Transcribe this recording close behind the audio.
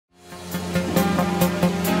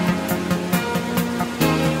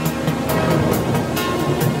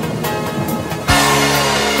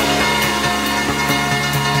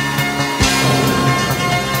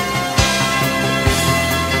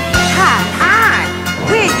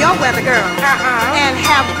our weather girl. And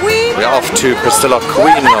have we... We're off to Priscilla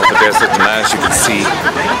Queen of the desert, and as you can see,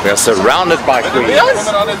 we are surrounded by queens.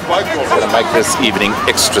 We're going to make this evening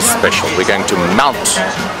extra special. We're going to mount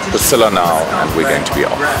Priscilla now, and we're going to be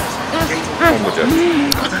off.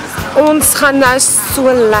 Ons gaan nou so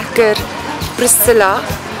lekker Priscilla.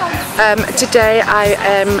 Today I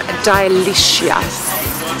am delicious.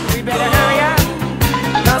 We better hurry up.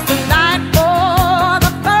 'Cause tonight for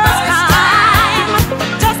the first time,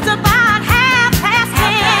 just about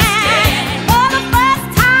 10:30. For the first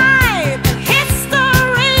time in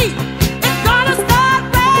history, it's gonna start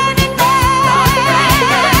raining men.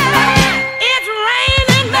 It's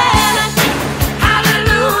raining men.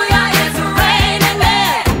 Hallelujah, it's raining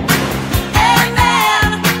men. Amen.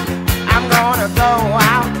 I'm gonna go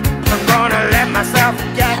out. I'm gonna let myself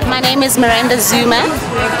get. My name is Miranda Zuma.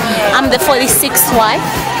 I'm the 46th wife.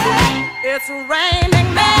 It's raining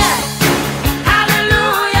men.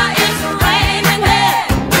 Hallelujah, it's raining men.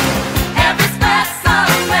 Every special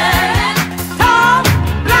man. Tall,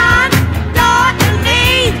 blind, dark and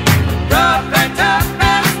neat. Rough and tough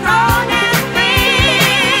and strong and free.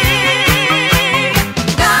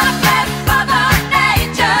 God bless Mother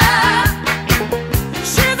Nature.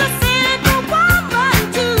 She's a single woman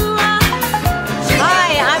too. Hi,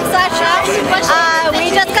 I'm Sasha. We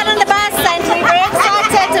just got on the bus and we're very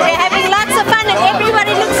excited. We're having lots of fun and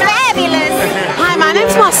everybody looks fabulous. Hi, my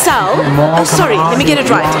name's Marcel. Oh, sorry, let me get it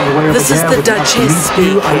right. This is the Duchess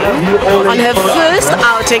speaking. On her first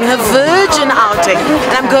outing, her virgin outing,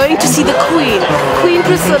 and I'm going to see the Queen, Queen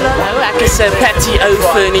Priscilla. Ek is Patty O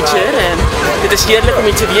Furniture en dit is heerlik om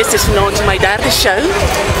hier te wees. Dit is vanaand my derde show.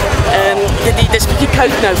 Dit is bietjie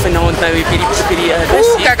koud nou vanaand nou op hierdie bus.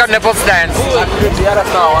 Kijk aan nipples dance.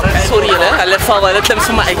 Sorry hulle val hulle klim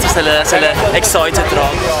vir my uit as hulle excited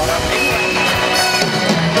raak.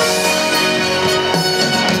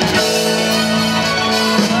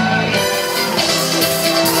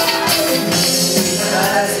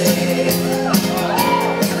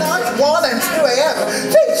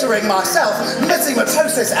 Featuring myself, Missy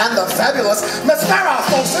Matosis and the fabulous Miss Farrah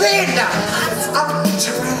Fawcett. I'm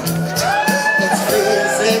trapped. It's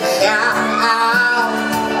busy now.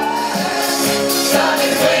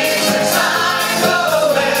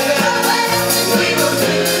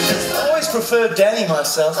 I always preferred Danny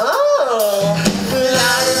myself. Oh,